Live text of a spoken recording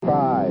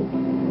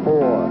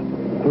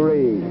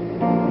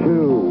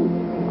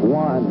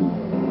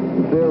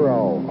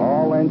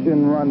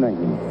running.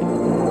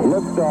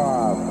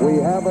 Liftoff.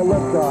 We have a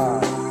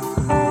liftoff.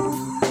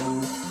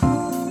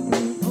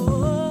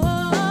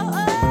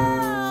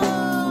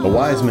 A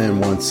wise man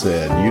once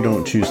said, "You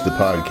don't choose the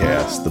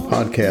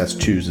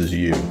podcast chooses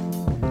you."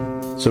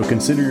 So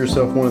consider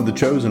yourself one of the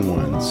chosen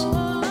ones.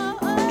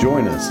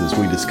 Join us as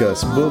we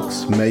discuss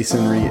books,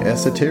 masonry,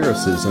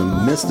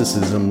 esotericism,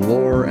 mysticism,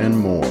 lore, and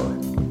more.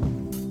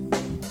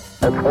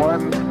 It's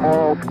one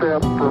small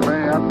step for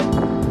man,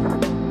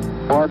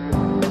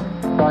 one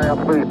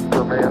giant leap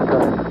for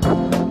mankind.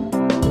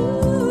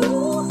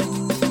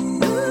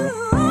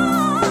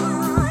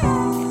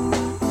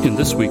 In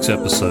this week's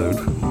episode,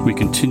 we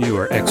continue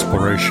our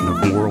exploration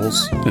of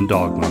morals and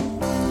dogma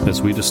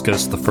as we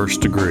discuss the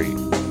first degree,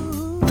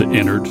 the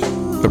entered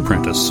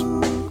apprentice.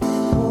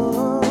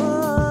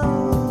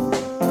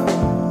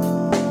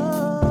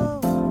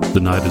 The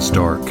night is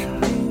dark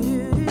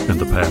and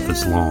the path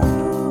is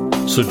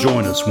long. So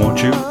join us,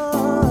 won't you,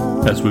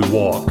 as we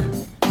walk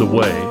the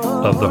way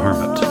of the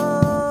hermit.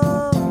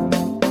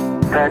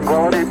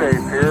 Tranquility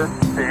Base here.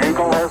 The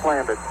Eagle has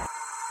landed.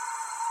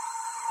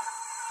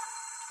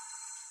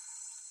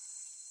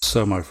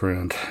 So, my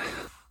friend,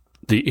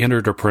 the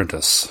entered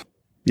apprentice.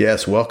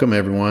 Yes, welcome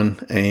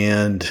everyone,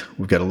 and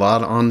we've got a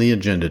lot on the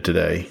agenda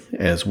today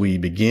as we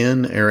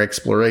begin our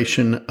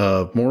exploration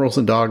of morals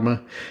and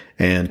dogma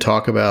and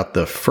talk about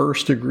the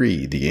first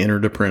degree, the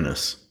entered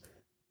apprentice.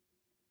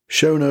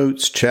 Show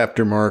notes,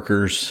 chapter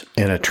markers,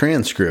 and a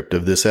transcript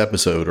of this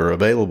episode are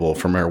available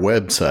from our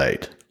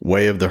website,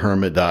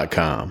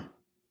 wayofthehermit.com.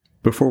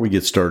 Before we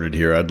get started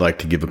here, I'd like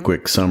to give a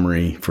quick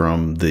summary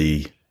from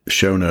the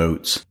show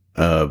notes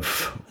of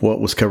what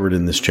was covered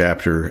in this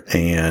chapter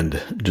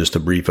and just a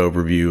brief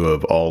overview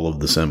of all of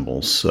the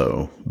symbols.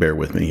 So bear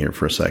with me here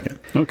for a second.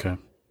 Okay.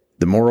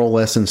 The moral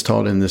lessons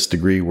taught in this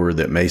degree were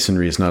that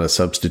Masonry is not a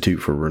substitute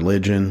for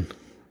religion,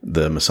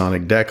 the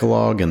Masonic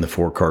Decalogue, and the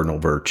four cardinal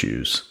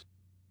virtues.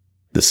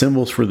 The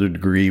symbols for the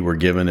degree were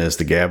given as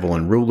the gavel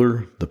and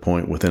ruler, the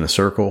point within a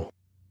circle,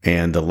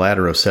 and the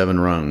ladder of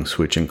seven rungs,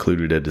 which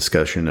included a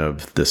discussion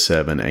of the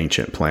seven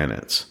ancient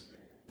planets.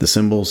 The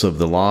symbols of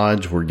the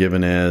lodge were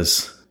given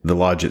as the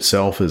lodge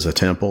itself is a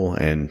temple,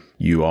 and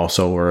you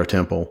also are a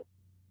temple.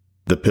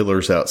 The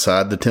pillars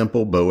outside the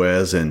temple,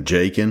 Boaz and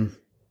Jachin.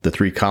 The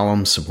three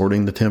columns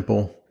supporting the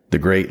temple. The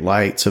great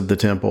lights of the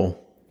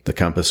temple, the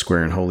compass,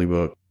 square, and holy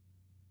book.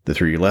 The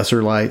three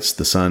lesser lights,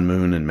 the sun,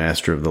 moon, and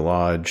master of the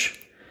lodge.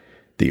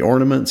 The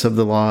ornaments of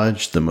the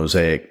lodge, the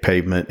mosaic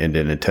pavement,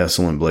 indented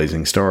and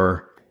blazing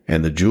star.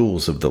 And the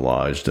jewels of the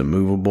lodge, the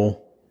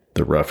movable,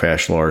 the rough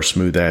ashlar,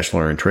 smooth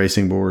ashlar, and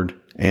tracing board,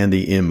 and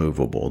the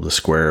immovable, the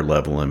square,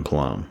 level, and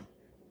plumb.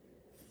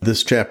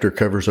 This chapter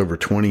covers over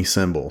 20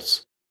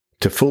 symbols.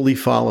 To fully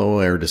follow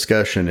our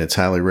discussion, it's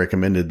highly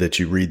recommended that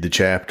you read the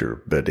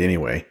chapter. But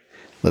anyway,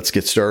 let's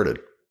get started.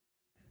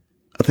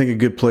 I think a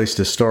good place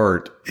to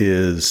start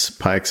is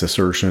Pike's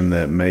assertion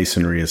that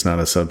Masonry is not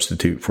a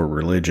substitute for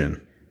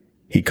religion.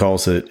 He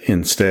calls it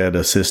instead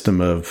a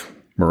system of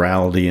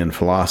morality and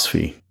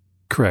philosophy.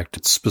 Correct.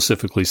 It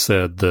specifically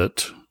said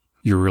that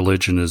your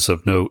religion is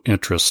of no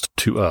interest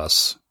to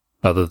us,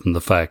 other than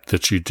the fact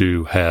that you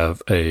do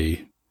have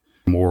a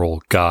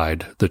moral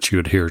guide that you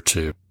adhere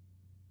to.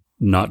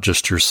 Not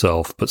just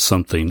yourself, but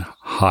something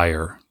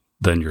higher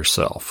than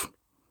yourself.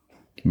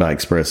 By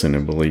expressing a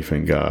belief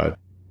in God.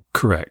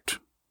 Correct.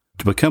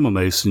 To become a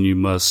Mason, you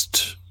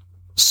must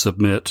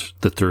submit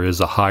that there is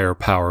a higher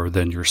power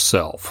than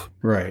yourself.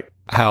 Right.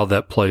 How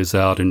that plays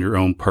out in your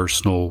own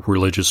personal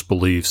religious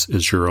beliefs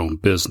is your own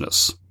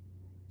business.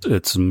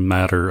 It's a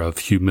matter of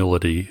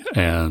humility,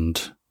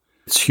 and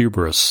it's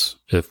hubris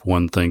if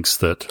one thinks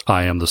that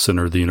I am the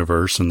center of the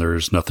universe and there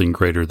is nothing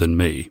greater than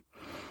me.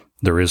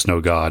 There is no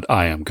God,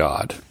 I am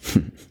God.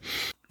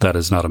 That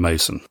is not a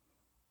Mason.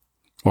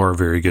 Or a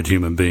very good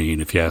human being,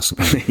 if you ask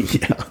me.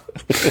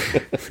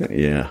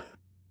 Yeah.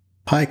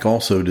 Pike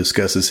also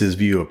discusses his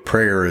view of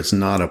prayer as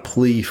not a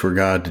plea for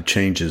God to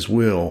change his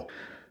will,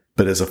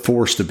 but as a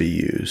force to be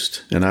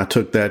used. And I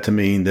took that to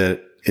mean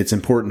that it's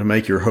important to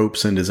make your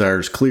hopes and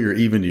desires clear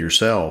even to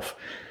yourself,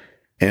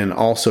 and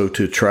also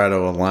to try to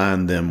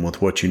align them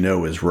with what you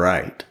know is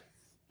right.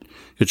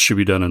 It should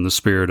be done in the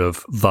spirit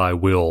of thy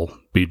will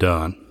be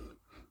done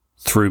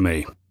through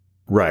me.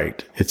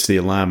 Right. It's the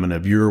alignment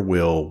of your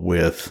will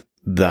with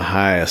the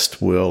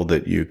highest will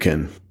that you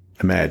can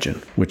imagine,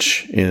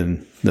 which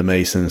in the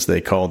Masons,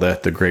 they call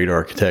that the great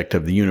architect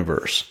of the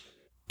universe.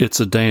 It's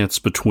a dance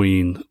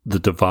between the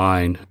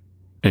divine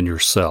and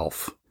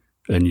yourself,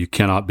 and you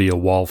cannot be a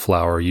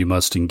wallflower. You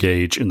must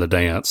engage in the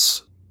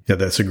dance. Yeah,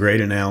 that's a great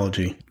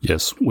analogy.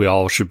 Yes, we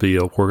all should be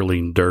a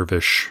whirling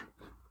dervish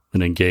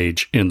and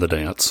engage in the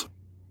dance.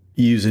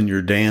 Using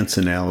your dance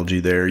analogy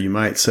there, you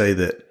might say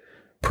that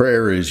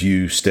prayer is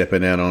you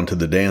stepping out onto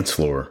the dance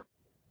floor.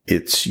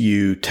 It's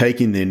you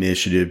taking the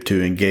initiative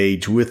to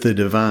engage with the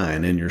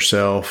divine in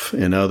yourself,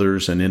 in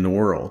others, and in the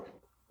world.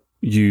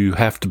 You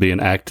have to be an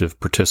active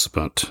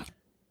participant.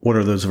 What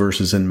are those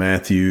verses in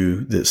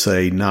Matthew that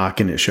say,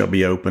 knock and it shall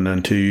be open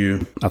unto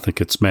you? I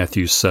think it's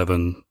Matthew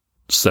 7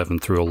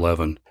 through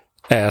 11.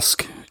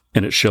 Ask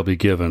and it shall be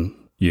given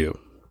you.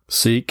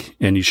 Seek,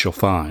 and ye shall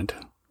find.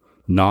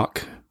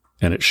 Knock,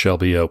 and it shall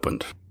be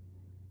opened.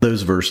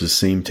 Those verses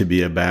seem to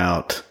be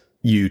about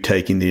you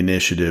taking the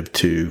initiative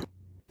to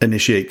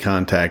initiate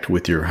contact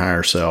with your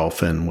higher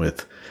self and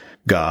with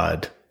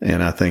God.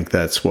 And I think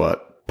that's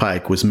what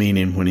Pike was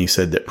meaning when he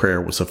said that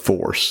prayer was a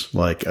force,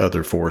 like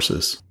other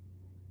forces.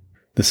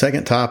 The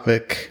second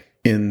topic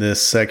in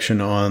this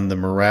section on the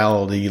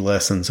morality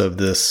lessons of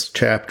this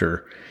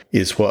chapter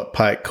is what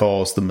Pike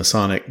calls the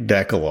Masonic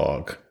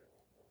Decalogue.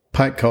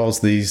 Pike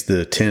calls these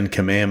the 10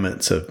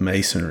 Commandments of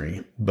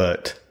Masonry,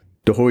 but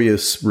De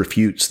Hoyos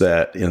refutes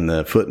that in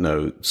the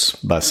footnotes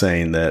by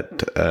saying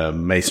that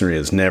Masonry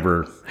has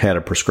never had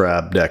a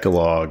prescribed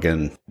Decalogue,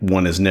 and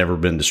one has never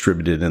been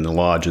distributed in the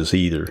lodges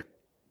either.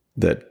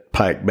 That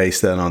Pike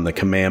based that on the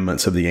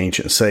commandments of the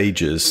ancient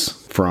sages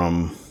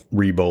from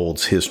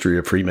Rebold's History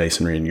of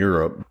Freemasonry in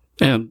Europe.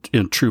 And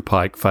in true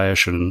Pike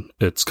fashion,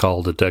 it's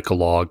called a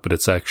Decalogue, but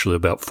it's actually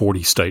about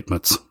 40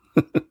 statements.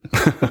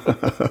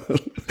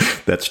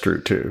 That's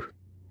true, too.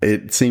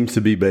 It seems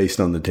to be based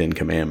on the 10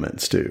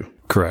 Commandments, too.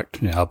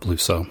 Correct. Yeah, I believe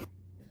so.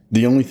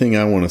 The only thing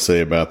I want to say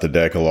about the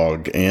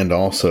Decalogue and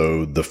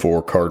also the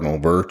 4 cardinal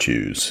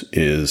virtues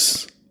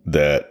is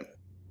that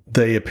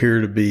they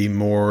appear to be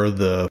more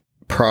the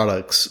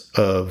products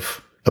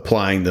of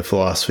applying the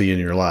philosophy in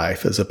your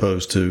life as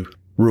opposed to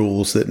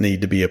rules that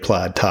need to be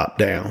applied top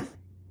down.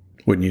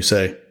 Wouldn't you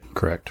say?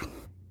 Correct.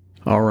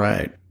 All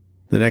right.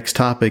 The next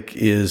topic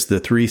is the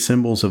 3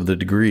 symbols of the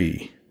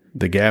degree: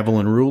 the gavel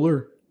and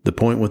ruler, the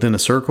point within a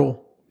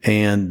circle,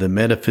 and the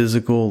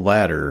metaphysical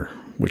ladder,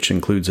 which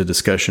includes a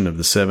discussion of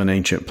the 7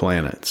 ancient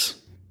planets.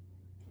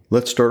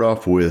 Let's start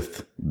off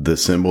with the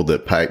symbol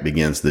that Pike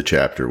begins the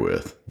chapter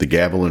with, the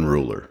gavel and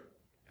ruler.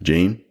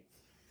 Gene?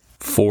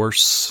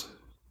 Force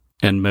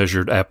and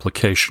measured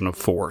application of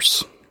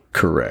force.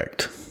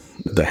 Correct.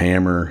 The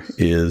hammer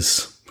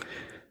is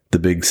the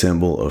big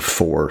symbol of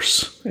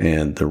force,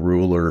 and the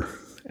ruler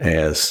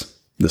as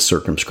the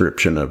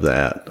circumscription of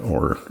that,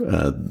 or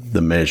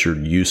the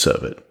measured use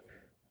of it.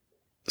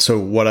 So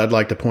what I'd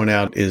like to point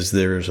out is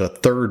there's a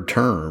third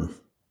term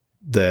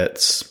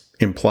that's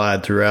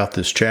implied throughout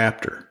this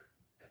chapter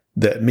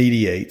that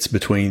mediates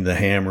between the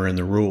hammer and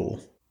the rule.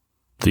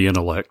 The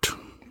intellect.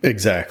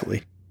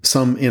 Exactly.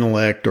 Some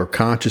intellect or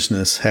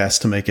consciousness has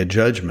to make a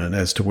judgment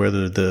as to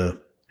whether the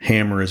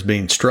hammer is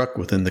being struck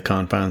within the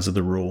confines of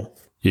the rule.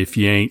 If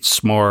you ain't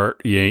smart,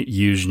 you ain't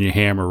using your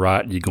hammer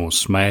right, you're going to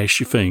smash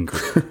your finger.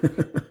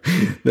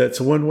 That's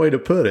one way to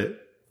put it.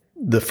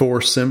 The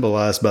force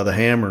symbolized by the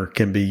hammer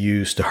can be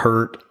used to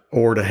hurt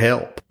or to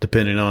help,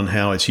 depending on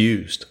how it's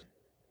used.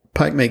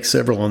 Pike makes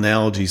several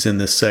analogies in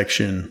this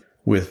section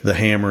with the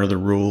hammer, the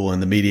rule, and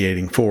the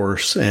mediating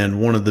force, and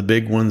one of the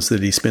big ones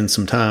that he spends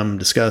some time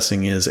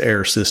discussing is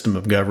our system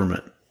of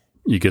government.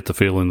 You get the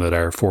feeling that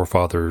our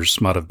forefathers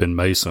might have been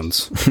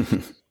Masons.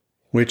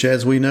 Which,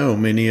 as we know,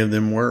 many of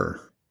them were.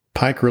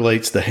 Pike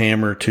relates the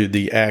hammer to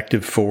the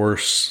active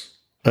force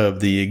of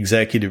the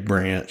executive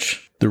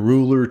branch, the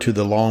ruler to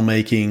the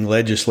lawmaking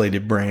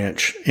legislative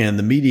branch, and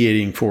the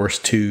mediating force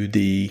to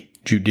the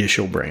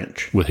judicial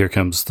branch. Well, here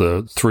comes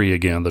the 3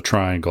 again, the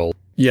triangle.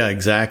 Yeah,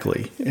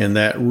 exactly. And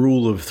that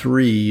rule of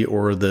 3,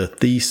 or the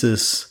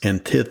thesis,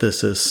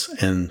 antithesis,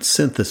 and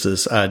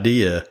synthesis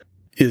idea,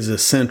 is a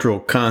central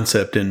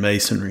concept in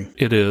Masonry.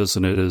 It is,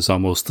 and it is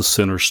almost the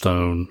center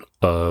stone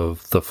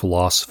of the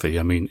philosophy.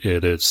 I mean,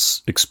 it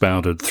is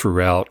expounded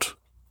throughout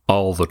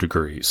all the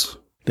degrees.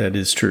 That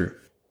is true.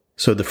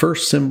 So the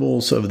first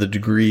symbols of the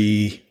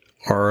degree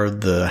are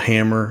the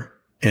hammer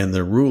and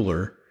the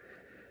ruler.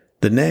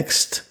 The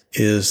next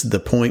is the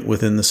point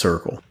within the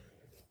circle.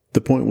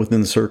 The point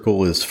within the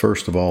circle is,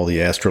 first of all,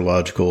 the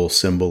astrological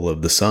symbol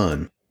of the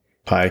sun.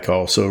 Pike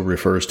also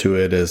refers to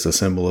it as a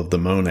symbol of the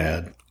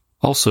monad.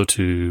 Also,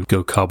 to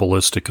go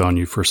Kabbalistic on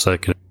you for a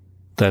second,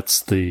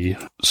 that's the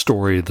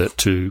story that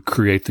to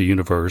create the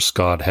universe,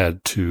 God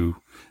had to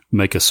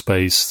make a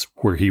space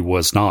where he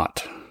was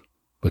not,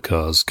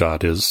 because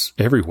God is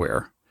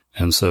everywhere.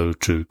 And so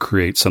to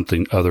create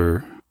something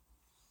other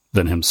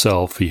than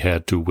himself, he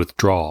had to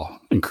withdraw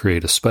and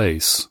create a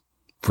space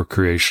for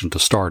creation to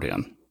start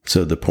in.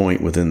 So the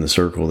point within the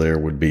circle there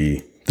would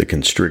be the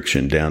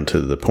constriction down to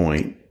the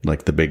point,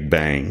 like the Big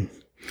Bang.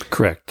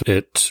 Correct.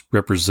 It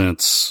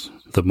represents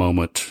the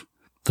moment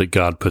that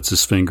God puts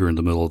his finger in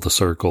the middle of the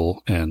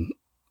circle and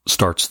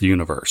starts the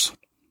universe.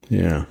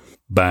 Yeah.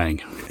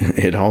 Bang.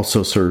 It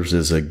also serves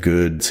as a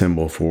good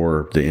symbol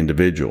for the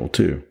individual,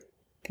 too,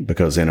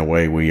 because in a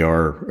way we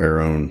are our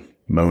own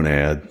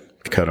monad,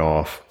 cut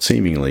off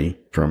seemingly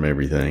from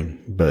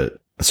everything, but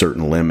a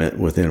certain limit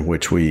within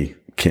which we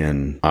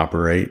can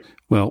operate.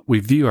 Well, we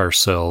view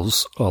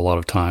ourselves a lot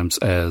of times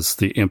as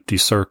the empty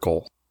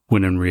circle,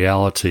 when in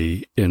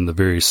reality, in the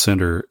very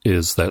center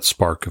is that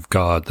spark of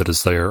God that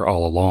is there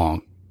all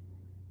along.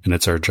 And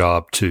it's our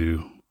job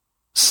to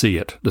see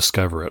it,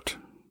 discover it.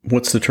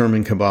 What's the term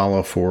in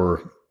Kabbalah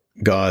for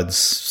God's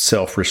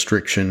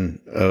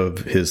self-restriction of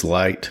his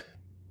light?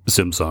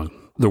 Zimzong.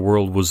 The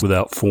world was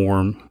without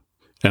form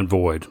and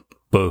void,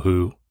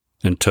 bohu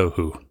and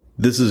tohu.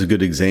 This is a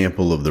good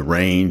example of the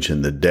range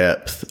and the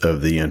depth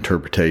of the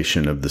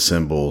interpretation of the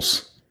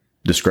symbols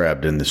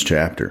described in this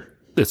chapter.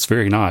 It's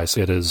very nice.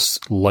 It is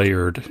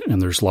layered,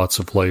 and there's lots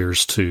of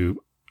layers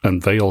to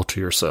unveil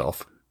to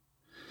yourself.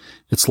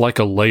 It's like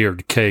a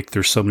layered cake.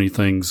 There's so many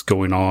things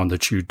going on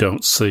that you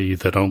don't see,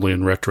 that only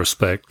in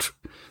retrospect,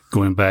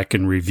 going back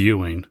and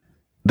reviewing.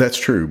 That's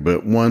true,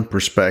 but one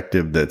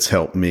perspective that's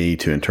helped me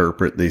to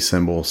interpret these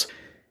symbols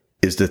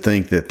is to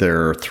think that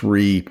there are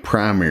three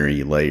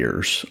primary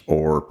layers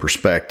or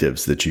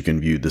perspectives that you can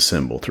view the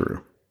symbol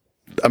through.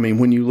 I mean,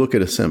 when you look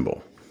at a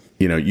symbol,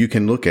 you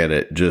can look at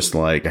it just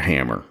like a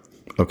hammer,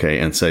 okay,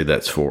 and say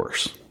that's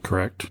force.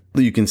 Correct.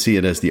 You can see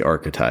it as the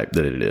archetype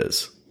that it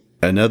is.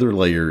 Another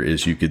layer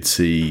is you could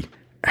see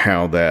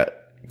how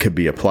that could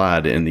be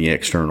applied in the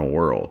external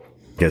world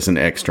as an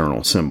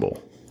external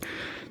symbol.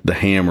 The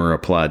hammer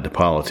applied to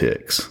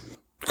politics.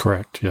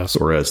 Correct, yes.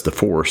 Or as the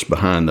force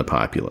behind the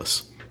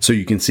populace. So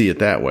you can see it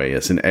that way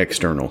as an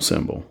external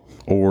symbol.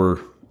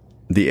 Or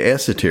the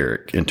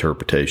esoteric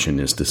interpretation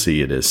is to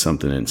see it as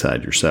something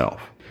inside yourself.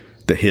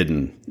 The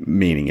hidden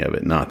meaning of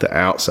it, not the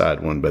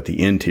outside one, but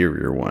the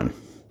interior one,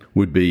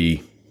 would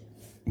be,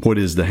 what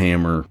is the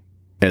hammer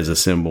as a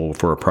symbol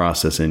for a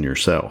process in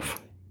yourself?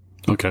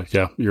 Okay,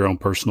 yeah, your own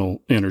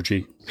personal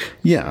energy.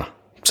 Yeah.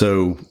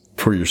 So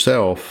for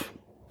yourself,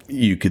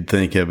 you could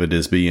think of it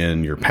as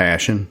being your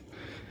passion.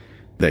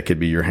 That could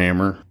be your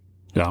hammer.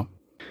 Yeah.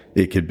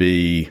 It could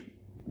be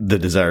the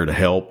desire to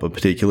help a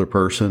particular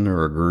person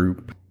or a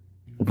group.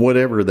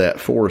 Whatever that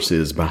force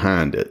is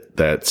behind it,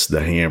 that's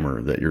the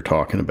hammer that you're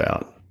talking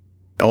about.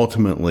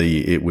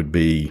 Ultimately, it would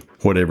be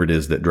whatever it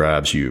is that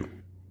drives you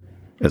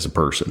as a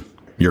person,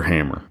 your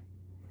hammer.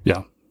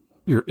 Yeah.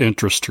 Your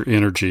interest, your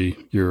energy,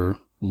 your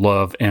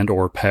love and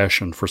or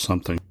passion for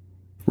something.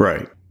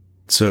 Right.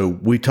 So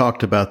we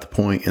talked about the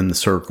point in the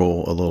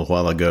circle a little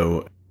while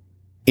ago.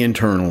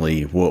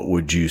 Internally, what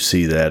would you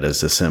see that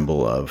as a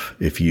symbol of?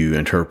 If you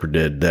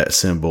interpreted that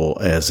symbol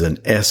as an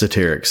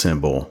esoteric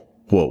symbol,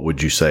 what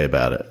would you say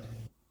about it?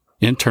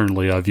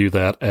 Internally, I view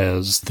that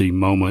as the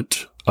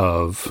moment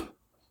of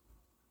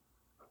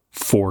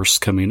force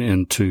coming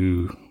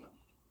into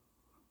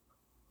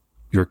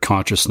your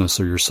consciousness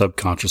or your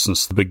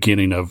subconsciousness, the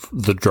beginning of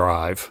the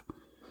drive,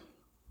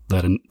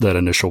 that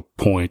initial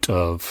point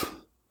of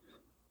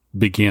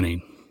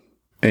beginning.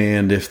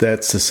 And if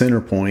that's the center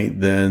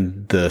point,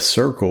 then the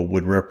circle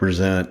would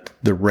represent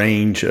the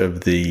range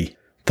of the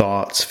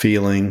thoughts,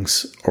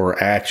 feelings,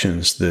 or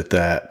actions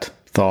that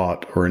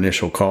thought or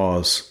initial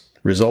cause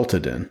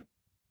resulted in.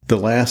 The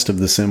last of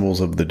the symbols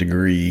of the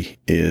degree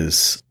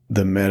is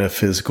the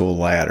metaphysical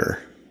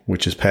ladder,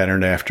 which is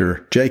patterned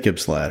after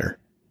Jacob's ladder.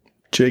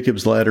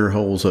 Jacob's ladder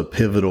holds a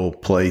pivotal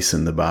place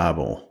in the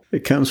Bible.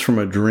 It comes from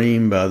a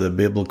dream by the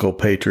biblical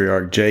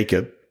patriarch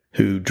Jacob,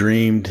 who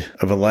dreamed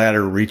of a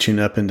ladder reaching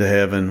up into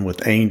heaven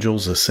with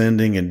angels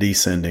ascending and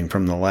descending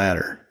from the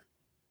ladder.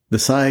 The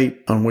site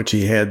on which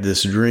he had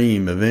this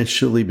dream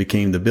eventually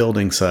became the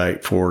building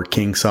site for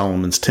King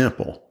Solomon's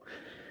temple,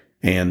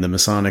 and the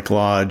Masonic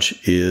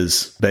Lodge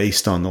is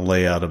based on the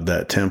layout of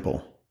that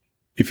temple.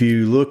 If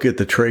you look at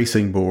the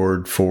tracing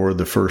board for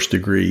the first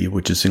degree,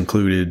 which is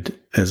included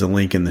as a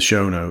link in the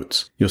show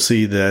notes, you'll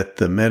see that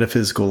the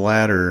metaphysical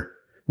ladder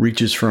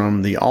reaches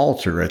from the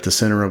altar at the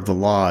center of the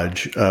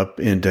lodge up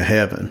into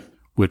heaven.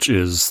 Which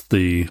is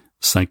the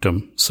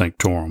sanctum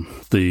sanctorum,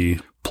 the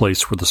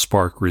place where the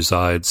spark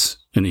resides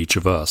in each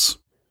of us.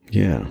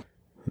 Yeah,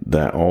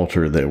 that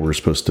altar that we're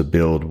supposed to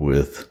build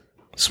with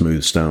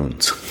smooth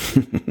stones.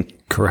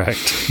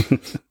 Correct.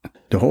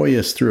 De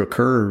Hoyos threw a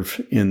curve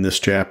in this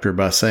chapter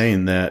by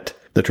saying that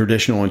the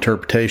traditional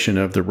interpretation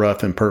of the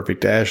rough and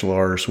perfect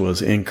ashlars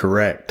was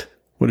incorrect.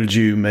 What did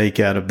you make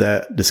out of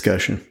that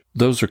discussion?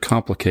 Those are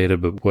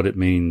complicated, but what it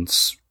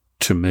means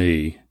to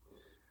me,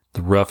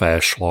 the rough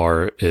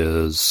ashlar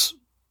is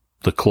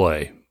the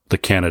clay, the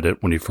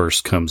candidate when he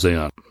first comes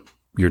in.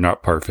 You're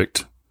not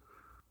perfect.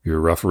 You're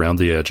rough around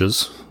the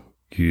edges.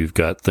 You've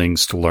got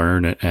things to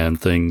learn and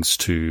things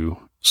to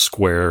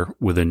square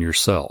within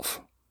yourself.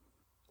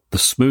 The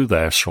smooth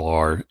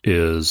ashlar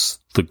is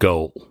the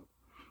goal,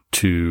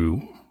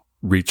 to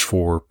reach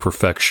for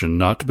perfection,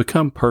 not to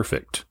become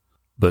perfect,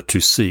 but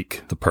to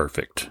seek the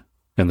perfect.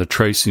 And the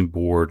tracing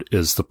board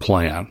is the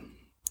plan,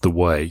 the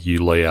way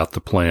you lay out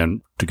the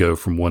plan to go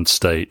from one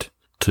state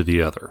to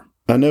the other.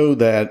 I know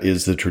that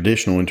is the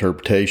traditional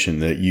interpretation,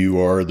 that you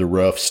are the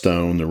rough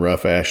stone, the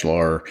rough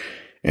ashlar,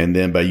 and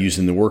then by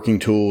using the working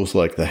tools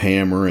like the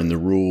hammer and the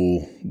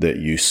rule, that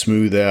you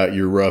smooth out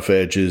your rough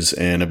edges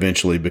and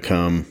eventually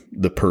become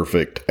the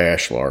perfect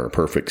ashlar,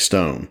 perfect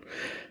stone.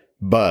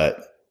 But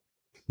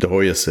De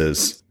Hoyos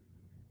says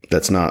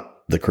that's not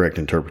the correct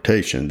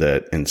interpretation,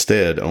 that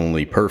instead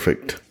only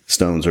perfect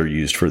stones are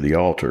used for the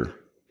altar.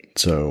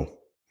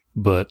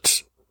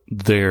 But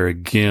there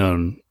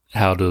again,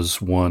 how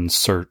does one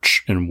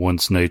search in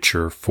one's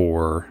nature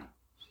for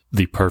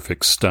the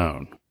perfect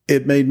stone?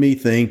 It made me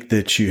think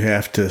that you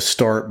have to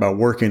start by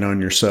working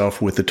on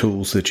yourself with the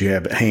tools that you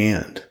have at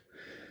hand,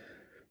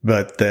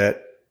 but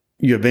that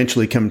you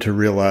eventually come to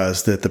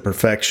realize that the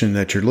perfection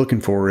that you're looking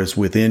for is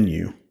within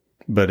you,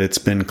 but it's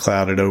been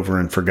clouded over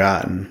and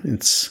forgotten.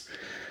 It's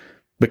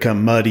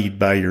become muddied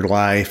by your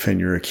life and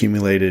your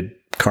accumulated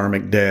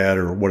karmic debt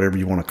or whatever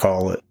you want to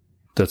call it.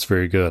 That's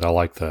very good. I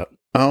like that.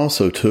 I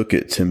also took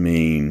it to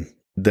mean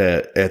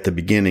that at the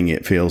beginning,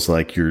 it feels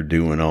like you're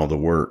doing all the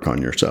work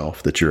on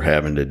yourself, that you're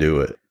having to do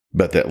it,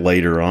 but that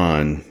later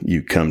on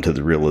you come to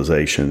the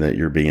realization that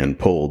you're being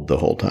pulled the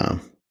whole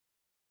time,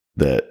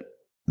 that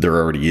there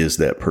already is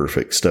that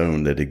perfect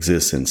stone that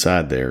exists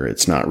inside there.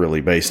 It's not really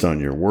based on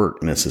your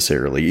work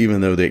necessarily,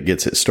 even though that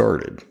gets it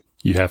started.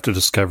 You have to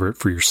discover it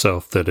for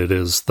yourself that it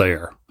is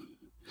there.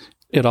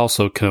 It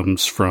also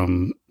comes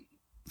from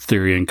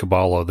theory in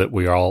Kabbalah that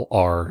we all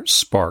are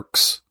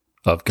sparks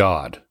of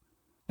God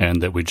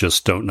and that we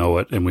just don't know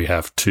it, and we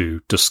have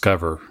to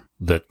discover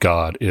that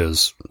God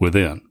is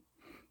within.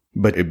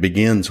 But it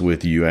begins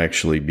with you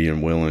actually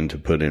being willing to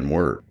put in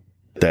work.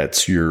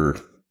 That's your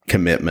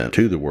commitment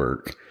to the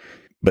work.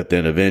 But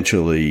then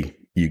eventually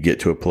you get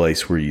to a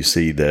place where you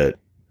see that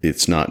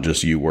it's not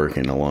just you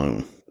working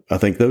alone. I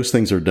think those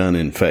things are done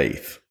in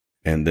faith.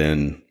 And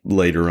then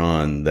later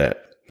on, that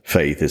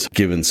faith is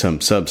given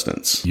some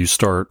substance. You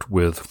start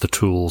with the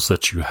tools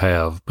that you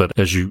have, but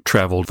as you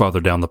travel farther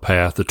down the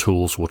path, the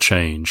tools will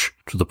change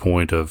to the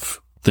point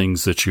of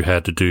things that you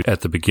had to do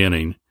at the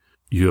beginning,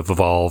 you have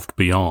evolved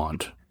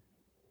beyond.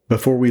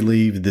 Before we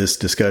leave this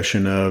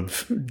discussion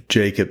of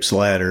Jacob's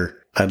ladder,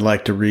 I'd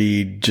like to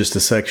read just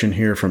a section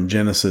here from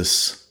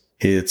Genesis.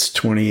 It's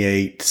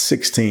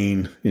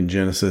 28:16 in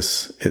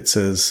Genesis. It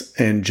says,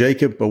 "And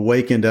Jacob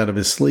awakened out of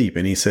his sleep,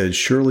 and he said,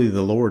 'Surely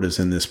the Lord is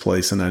in this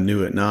place, and I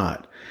knew it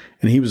not.'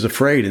 And he was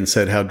afraid and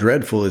said, 'How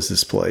dreadful is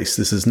this place?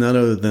 This is none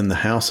other than the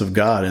house of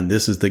God, and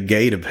this is the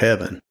gate of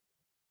heaven.'"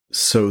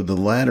 So the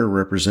ladder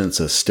represents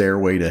a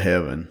stairway to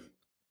heaven.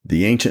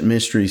 The ancient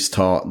mysteries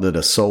taught that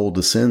a soul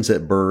descends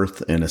at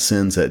birth and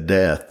ascends at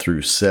death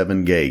through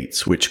 7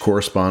 gates, which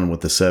correspond with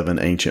the 7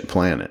 ancient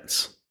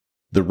planets.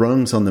 The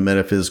rungs on the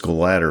metaphysical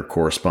ladder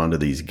correspond to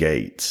these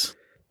gates.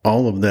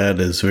 All of that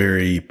is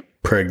very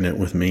pregnant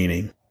with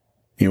meaning.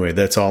 Anyway,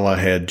 that's all I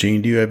had.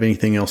 Gene, do you have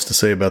anything else to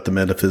say about the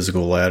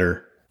metaphysical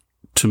ladder?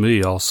 To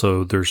me,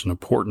 also, there's an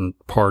important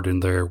part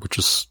in there, which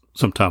is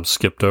sometimes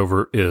skipped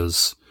over,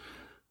 is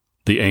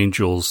the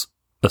angels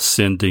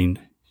ascending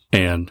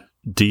and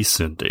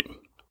descending.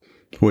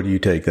 What do you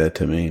take that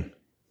to mean?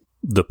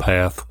 The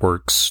path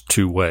works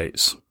 2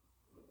 ways.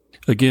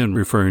 Again,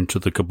 referring to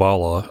the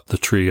Kabbalah, the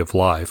tree of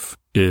life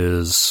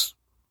is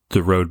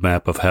the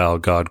roadmap of how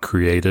God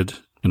created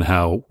and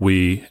how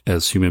we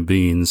as human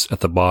beings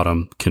at the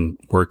bottom can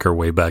work our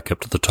way back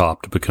up to the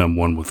top to become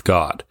one with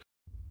God.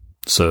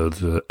 So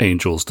the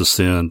angels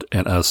descend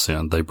and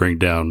ascend. They bring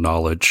down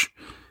knowledge,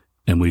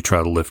 and we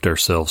try to lift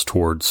ourselves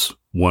towards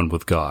one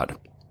with God.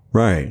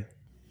 Right.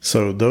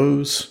 So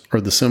those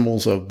are the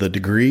symbols of the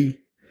degree,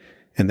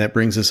 and that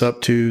brings us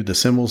up to the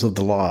symbols of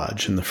the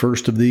lodge. And the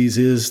first of these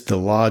is the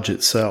lodge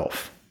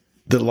itself.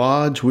 The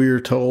lodge, we are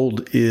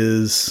told,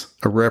 is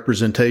a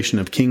representation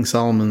of King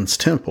Solomon's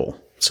temple.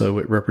 So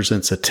it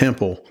represents a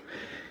temple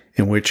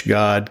in which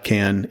God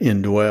can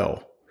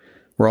indwell.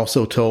 We're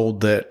also told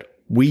that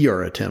we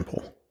are a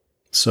temple.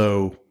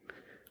 So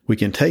we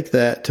can take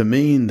that to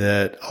mean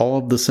that all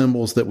of the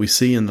symbols that we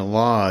see in the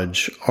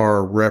lodge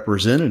are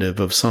representative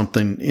of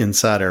something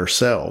inside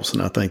ourselves.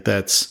 And I think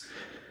that's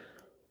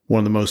one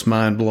of the most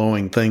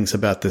mind-blowing things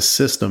about this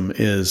system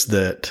is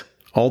that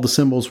all the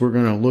symbols we're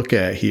going to look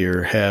at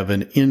here have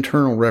an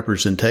internal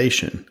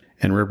representation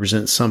and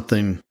represent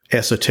something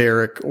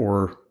esoteric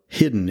or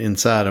hidden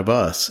inside of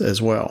us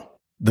as well.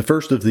 The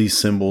first of these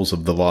symbols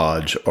of the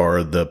lodge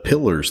are the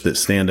pillars that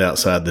stand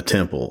outside the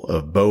temple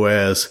of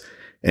Boaz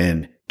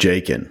and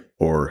Jachin,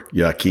 or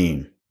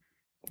Yakin.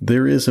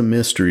 There is a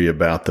mystery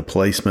about the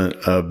placement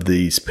of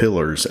these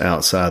pillars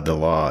outside the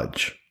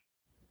lodge.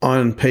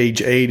 On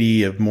page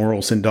 80 of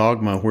Morals and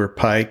Dogma, where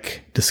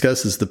Pike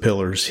discusses the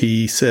pillars,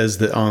 he says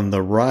that on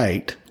the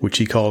right, which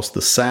he calls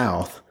the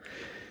south,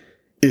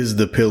 is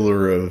the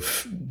pillar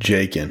of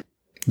Jachin.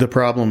 The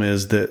problem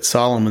is that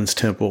Solomon's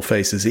temple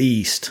faces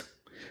east.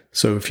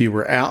 So if you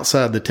were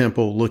outside the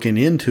temple looking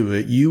into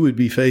it, you would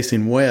be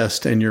facing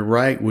west and your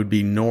right would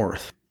be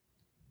north.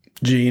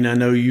 Gene, I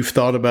know you've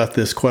thought about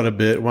this quite a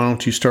bit. Why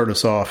don't you start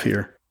us off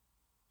here?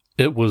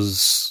 It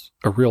was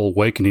a real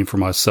awakening for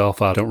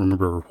myself. I don't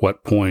remember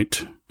what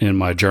point in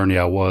my journey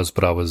I was,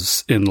 but I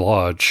was in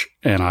lodge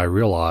and I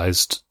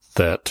realized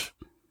that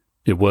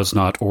it was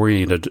not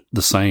oriented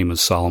the same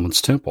as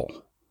Solomon's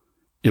temple.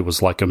 It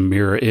was like a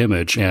mirror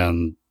image,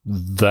 and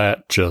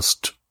that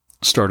just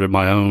started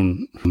my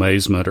own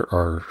amazement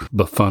or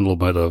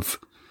befuddlement of,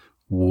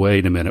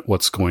 wait a minute,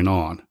 what's going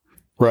on?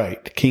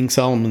 Right. King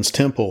Solomon's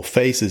temple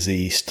faces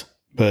east,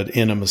 but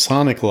in a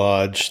Masonic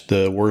lodge,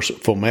 the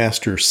worshipful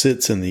master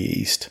sits in the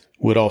east.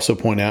 Would also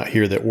point out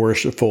here that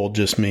worshipful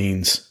just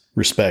means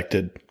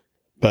respected,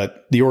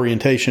 but the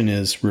orientation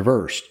is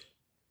reversed.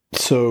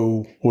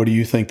 So what do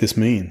you think this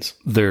means?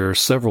 There are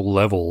several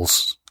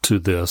levels to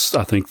this.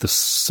 I think the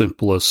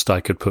simplest I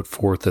could put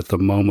forth at the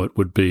moment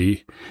would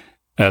be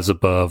As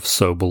above,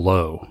 so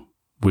below.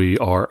 We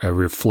are a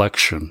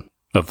reflection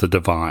of the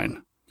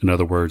divine. In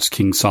other words,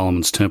 King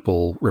Solomon's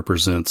temple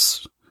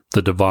represents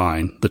the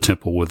divine, the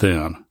temple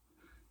within,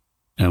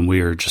 and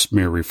we are just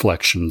mere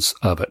reflections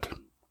of it.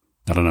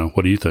 I don't know.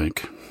 What do you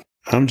think?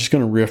 I'm just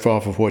going to riff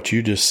off of what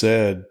you just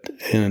said,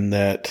 in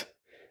that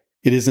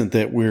it isn't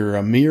that we're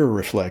a mere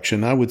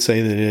reflection. I would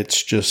say that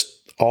it's just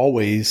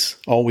always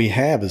all we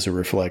have is a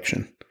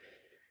reflection.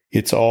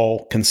 It's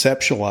all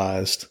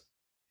conceptualized.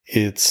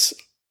 It's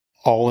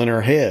all in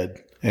our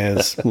head,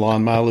 as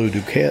Lon Milo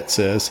Duquette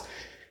says.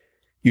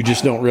 You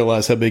just don't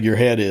realize how big your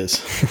head is.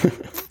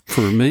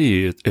 For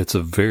me, it's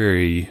a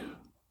very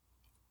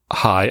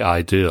high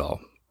ideal,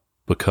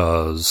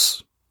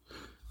 because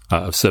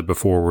I've said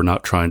before, we're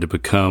not trying to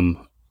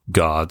become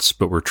gods,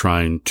 but we're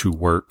trying to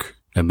work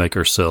and make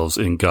ourselves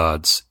in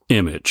God's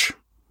image.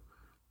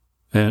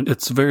 And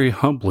it's a very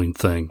humbling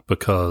thing,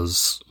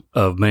 because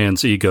of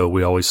man's ego.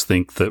 We always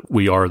think that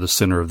we are the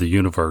center of the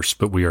universe,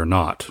 but we are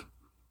not.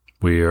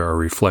 We are a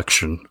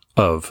reflection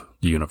of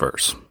the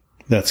universe.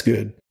 That's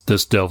good.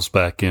 This delves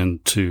back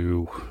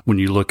into when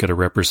you look at a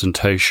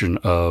representation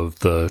of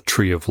the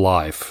tree of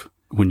life.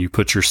 When you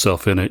put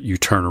yourself in it, you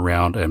turn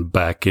around and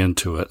back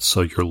into it,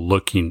 so you're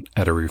looking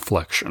at a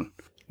reflection.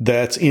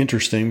 That's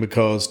interesting,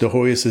 because De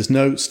Hoyos'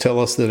 notes tell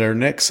us that our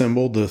next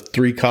symbol, the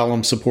 3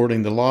 columns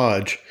supporting the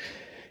lodge,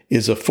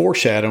 is a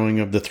foreshadowing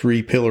of the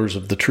 3 pillars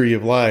of the tree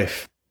of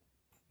life.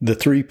 The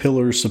 3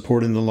 pillars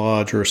supporting the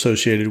lodge are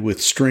associated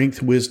with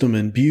strength, wisdom,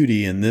 and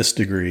beauty in this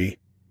degree,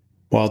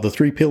 while the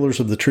 3 pillars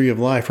of the tree of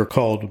life are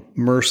called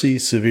mercy,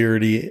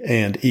 severity,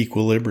 and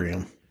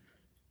equilibrium.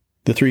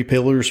 The 3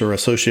 pillars are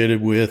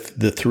associated with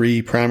the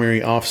 3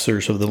 primary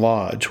officers of the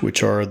lodge,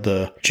 which are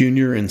the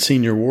junior and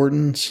senior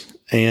wardens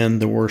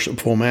and the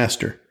worshipful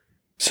master.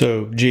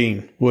 So,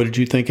 Gene, what did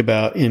you think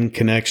about in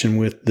connection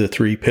with the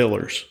 3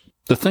 pillars?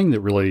 The thing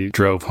that really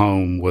drove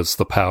home was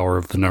the power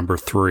of the number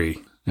 3,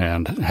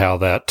 and how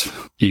that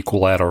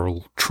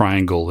equilateral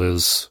triangle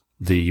is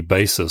the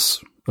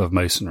basis of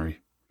Masonry.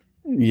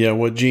 Yeah,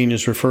 what Gene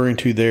is referring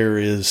to there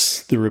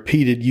is the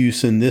repeated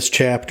use in this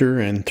chapter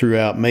and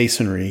throughout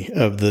Masonry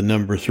of the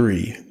number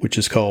 3, which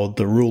is called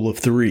the Rule of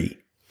 3.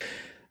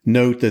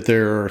 Note that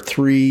there are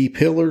 3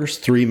 pillars,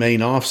 3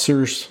 main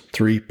officers,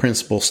 3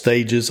 principal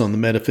stages on the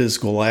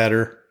metaphysical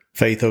ladder: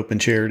 faith, hope, and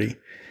charity.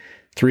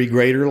 3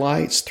 greater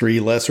lights, 3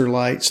 lesser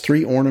lights,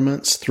 3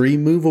 ornaments, 3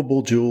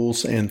 movable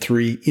jewels, and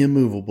 3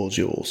 immovable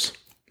jewels.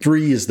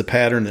 3 is the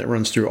pattern that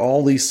runs through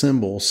all these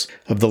symbols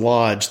of the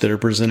lodge that are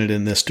presented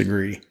in this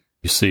degree.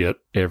 You see it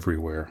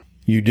everywhere.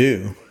 You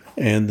do.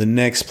 And the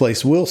next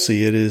place we'll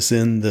see it is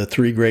in the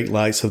 3 great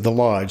lights of the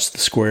lodge, the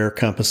square,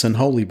 compass, and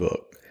holy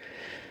book.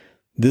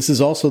 This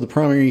is also the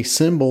primary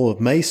symbol of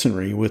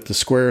Masonry, with the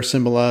square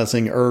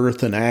symbolizing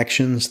earth and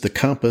actions, the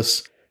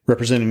compass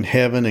representing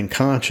heaven and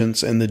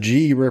conscience, and the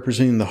G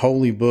representing the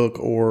holy book,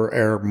 or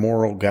our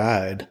moral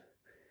guide.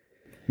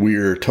 We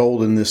are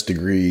told in this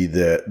degree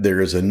that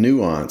there is a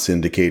nuance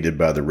indicated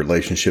by the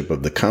relationship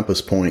of the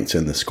compass points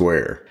and the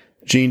square.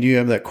 Gene, do you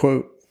have that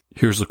quote?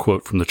 Here's a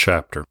quote from the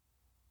chapter.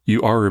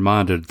 You are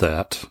reminded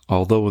that,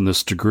 although in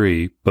this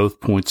degree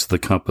both points of the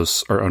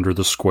compass are under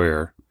the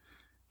square,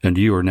 and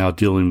you are now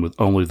dealing with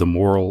only the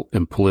moral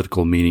and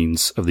political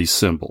meanings of these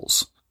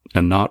symbols,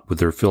 and not with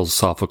their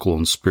philosophical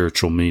and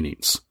spiritual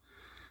meanings.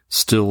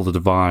 Still, the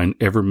divine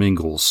ever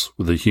mingles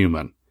with the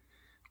human,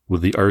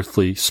 with the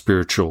earthly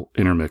spiritual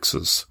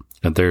intermixes,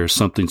 and there is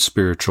something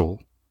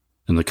spiritual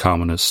in the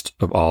commonest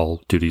of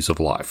all duties of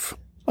life.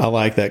 I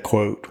like that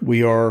quote.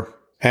 We are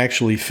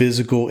actually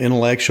physical,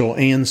 intellectual,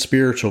 and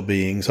spiritual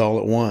beings all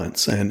at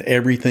once, and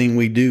everything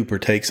we do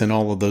partakes in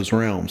all of those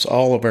realms.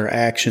 All of our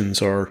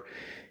actions are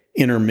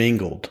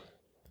intermingled.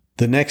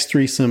 The next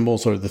 3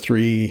 symbols are the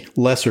 3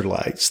 lesser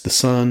lights: the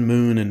sun,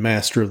 moon, and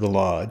master of the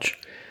lodge.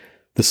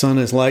 The sun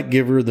is light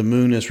giver, the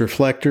moon is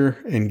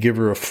reflector and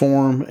giver of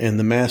form, and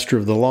the master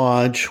of the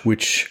lodge,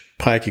 which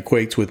Pike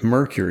equates with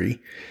Mercury,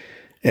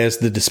 as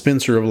the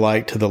dispenser of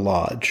light to the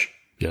lodge.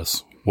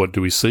 Yes. What do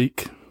we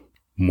seek?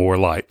 More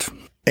light.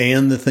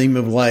 And the theme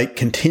of light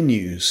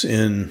continues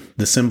in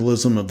the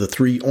symbolism of the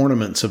 3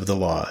 ornaments of the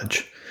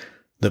lodge: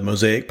 the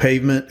mosaic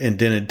pavement,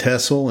 indented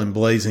tessel, and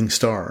blazing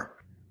star.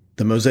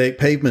 The mosaic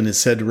pavement is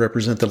said to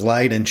represent the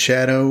light and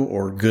shadow,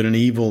 or good and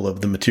evil,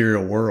 of the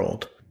material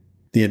world.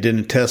 The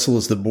indented tessel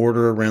is the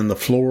border around the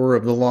floor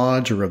of the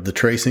lodge or of the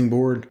tracing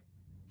board.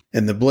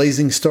 And the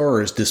blazing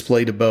star is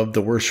displayed above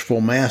the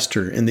worshipful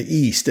master in the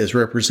east as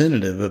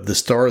representative of the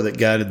star that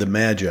guided the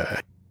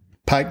Magi.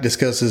 Pike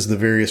discusses the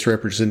various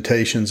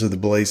representations of the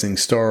blazing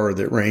star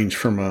that range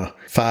from a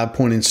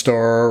 5-pointed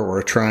star or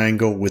a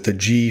triangle with a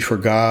G for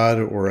God,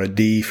 or a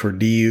D for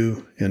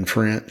Dieu in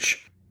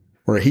French,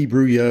 or a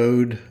Hebrew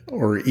yod,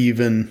 or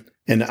even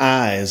an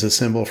eye as a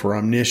symbol for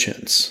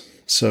omniscience.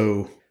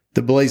 So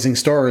the blazing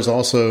star is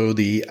also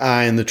the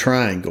eye in the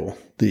triangle,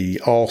 the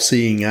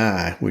all-seeing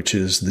eye, which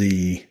is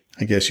the,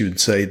 I guess you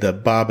would say, the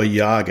Baba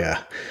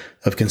Yaga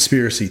of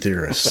conspiracy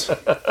theorists.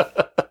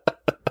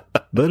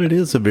 But it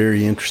is a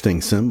very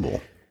interesting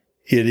symbol.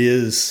 It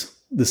is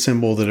the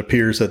symbol that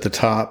appears at the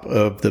top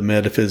of the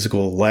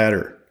metaphysical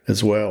ladder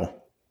as well.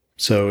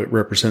 So it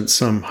represents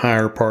some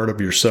higher part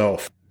of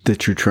yourself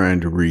that you're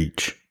trying to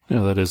reach.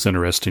 Yeah, that is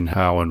interesting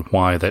how and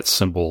why that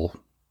symbol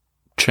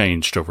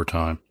changed over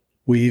time.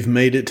 We've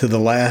made it to the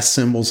last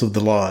symbols of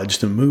the lodge,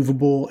 the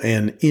movable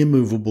and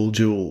immovable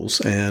jewels,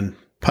 and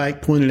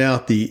Pike pointed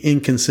out the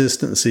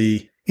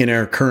inconsistency in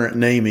our current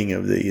naming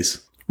of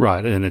these.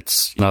 Right, and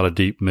it's not a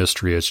deep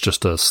mystery, it's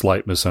just a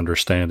slight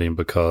misunderstanding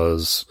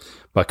because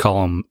by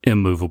calling them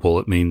immovable,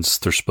 it means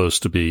they're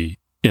supposed to be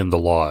in the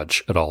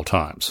lodge at all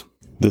times.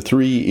 The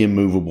three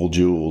immovable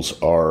jewels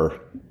are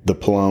the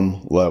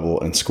plumb, level,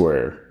 and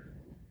square.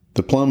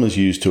 The plumb is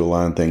used to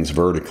align things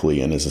vertically,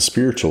 and as a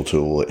spiritual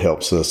tool, it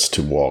helps us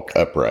to walk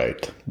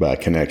upright by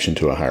connection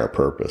to a higher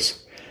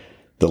purpose.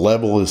 The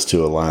level is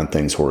to align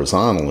things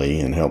horizontally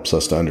and helps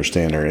us to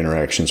understand our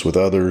interactions with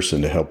others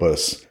and to help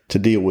us to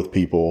deal with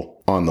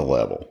people on the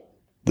level.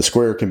 The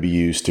square can be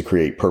used to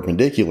create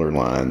perpendicular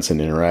lines and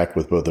interact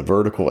with both the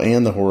vertical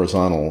and the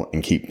horizontal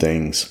and keep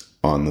things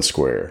on the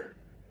square.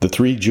 The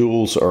three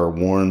jewels are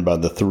worn by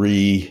the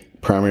three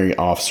primary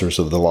officers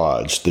of the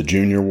lodge, the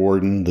junior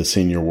warden, the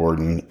senior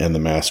warden, and the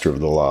master of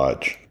the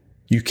lodge.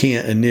 You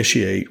can't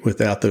initiate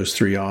without those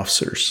three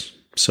officers,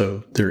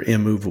 so they're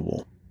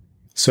immovable.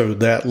 So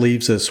that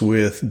leaves us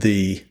with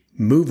the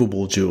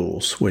movable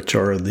jewels, which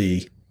are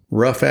the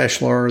rough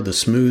ashlar, the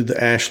smooth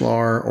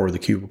ashlar, or the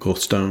cubicle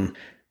stone,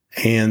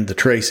 and the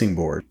tracing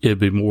board. It'd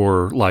be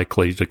more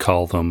likely to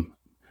call them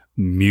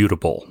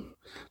mutable.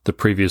 The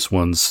previous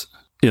one's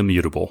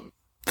immutable,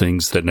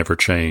 things that never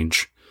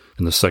change.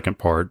 And the second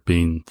part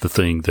being the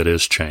thing that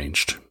is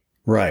changed.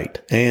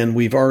 Right. And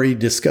we've already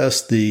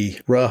discussed the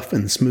rough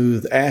and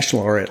smooth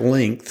ashlar at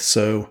length,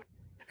 so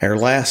our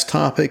last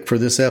topic for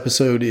this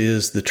episode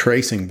is the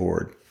tracing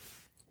board,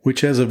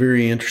 which has a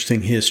very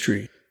interesting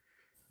history.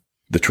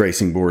 The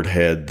tracing board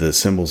had the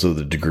symbols of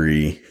the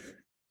degree,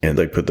 and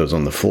they put those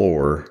on the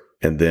floor,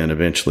 and then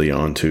eventually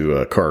onto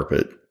a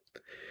carpet.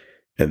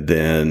 And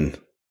then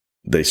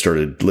they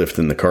started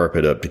lifting the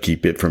carpet up to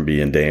keep it from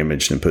being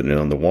damaged and putting it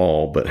on the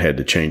wall, but had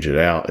to change it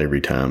out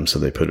every time. So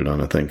they put it on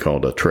a thing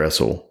called a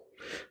trestle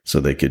so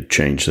they could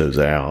change those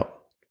out.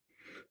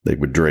 They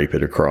would drape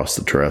it across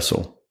the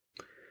trestle.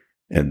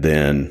 And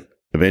then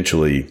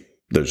eventually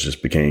those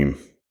just became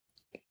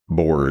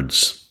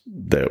boards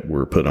that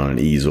were put on an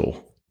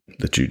easel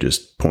that you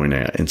just point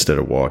at instead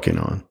of walking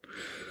on.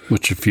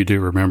 Which, if you do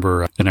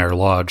remember, in our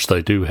lodge,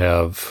 they do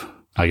have,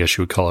 I guess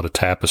you would call it a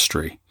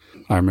tapestry.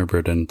 I remember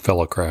it in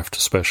Fellowcraft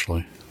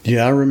especially.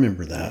 Yeah, I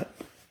remember that.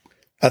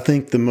 I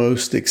think the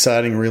most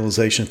exciting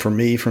realization for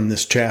me from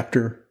this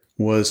chapter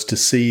was to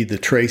see the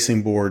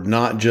tracing board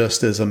not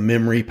just as a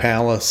memory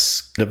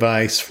palace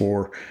device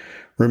for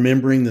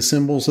remembering the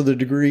symbols of the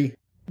degree,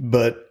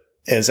 but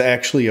as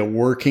actually a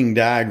working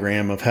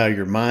diagram of how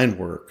your mind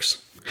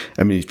works.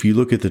 I mean, if you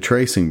look at the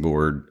tracing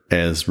board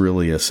as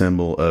really a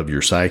symbol of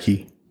your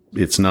psyche,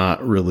 it's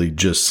not really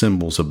just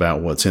symbols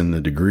about what's in the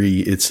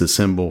degree. It's the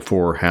symbol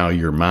for how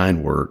your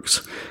mind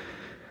works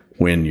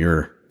when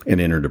you're an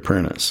entered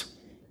apprentice.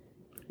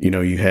 You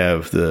know, you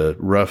have the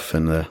rough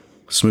and the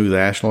smooth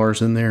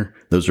ashlars in there.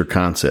 Those are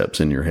concepts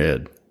in your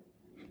head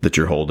that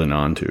you're holding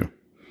on to.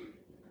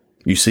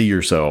 You see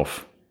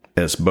yourself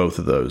as both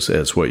of those,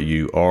 as what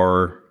you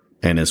are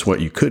and as what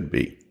you could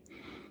be,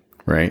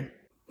 right?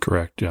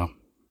 Correct, yeah.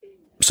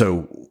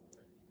 So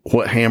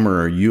what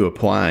hammer are you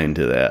applying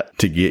to that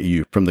to get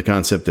you from the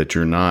concept that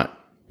you're not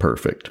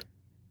perfect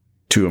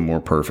to a more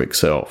perfect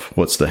self?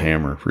 What's the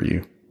hammer for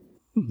you?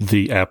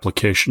 The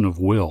application of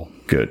will.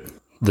 Good.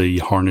 The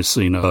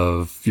harnessing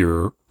of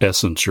your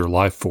essence, your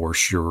life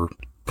force, your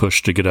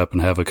push to get up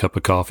and have a cup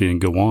of coffee and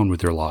go on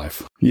with your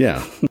life.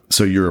 Yeah.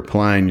 So you're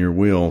applying your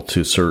will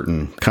to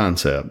certain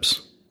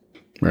concepts,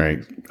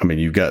 right? I mean,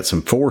 you've got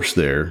some force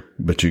there,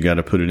 but you got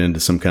to put it into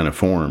some kind of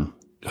form.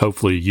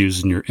 Hopefully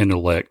using your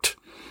intellect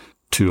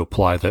to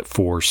apply that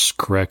force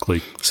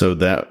correctly. So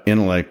that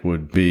intellect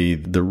would be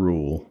the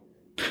rule.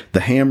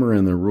 The hammer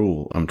and the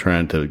rule, I'm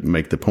trying to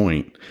make the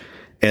point,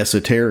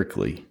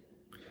 esoterically,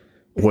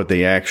 what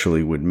they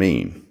actually would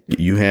mean.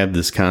 You have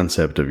this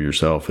concept of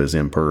yourself as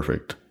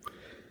imperfect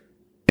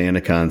and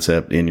a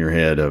concept in your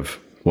head of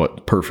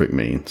what perfect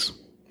means,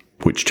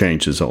 which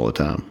changes all the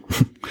time.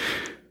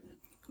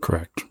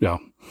 Correct, yeah.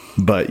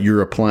 But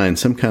you're applying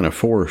some kind of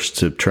force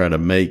to try to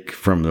make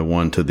from the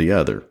one to the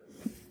other,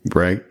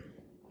 right?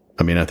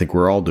 I mean, I think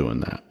we're all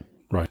doing that.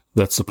 Right.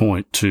 That's the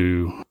point,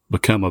 to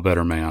become a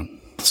better man.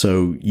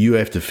 So you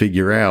have to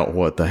figure out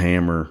what the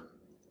hammer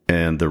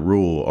and the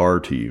rule are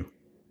to you,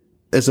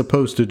 as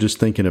opposed to just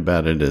thinking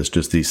about it as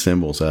just these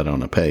symbols out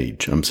on a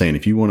page. I'm saying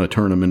if you want to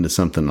turn them into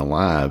something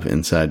alive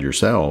inside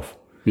yourself,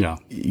 yeah,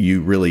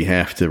 you really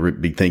have to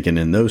be thinking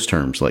in those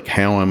terms. Like,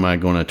 how am I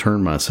going to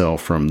turn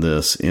myself from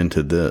this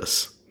into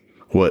this?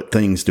 What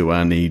things do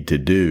I need to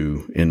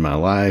do in my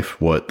life?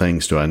 What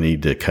things do I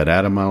need to cut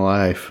out of my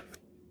life?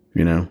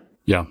 You know?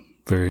 Yeah,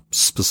 very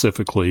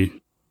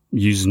specifically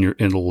using your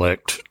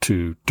intellect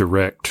to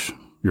direct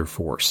your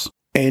force.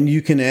 And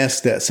you can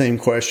ask that same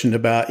question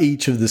about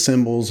each of the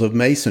symbols of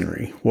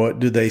Masonry. What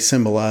do they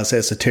symbolize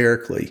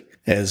esoterically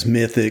as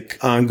mythic,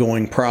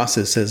 ongoing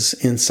processes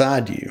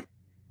inside you?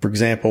 For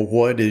example,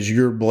 what is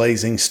your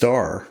blazing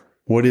star?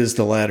 What is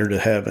the ladder to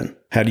heaven?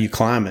 How do you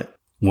climb it?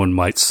 One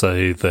might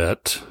say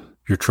that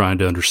you're trying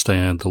to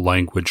understand the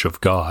language of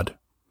God.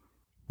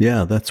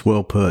 Yeah, that's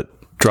well put.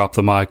 Drop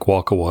the mic,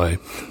 walk away.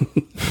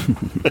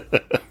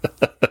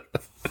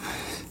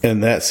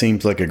 And that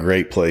seems like a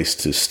great place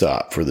to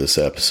stop for this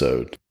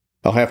episode.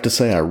 I'll have to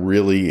say I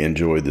really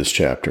enjoyed this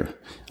chapter.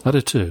 I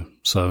did too.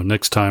 So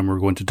next time we're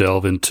going to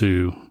delve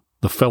into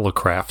the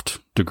Fellowcraft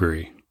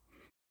degree.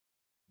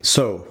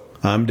 So,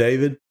 I'm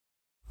David.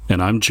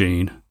 And I'm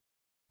Gene.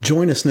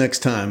 Join us next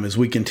time as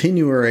we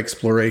continue our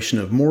exploration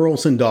of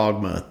Morals and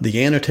Dogma,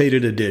 the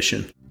annotated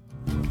edition.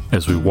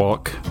 As we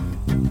walk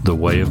the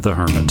way of the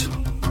hermit.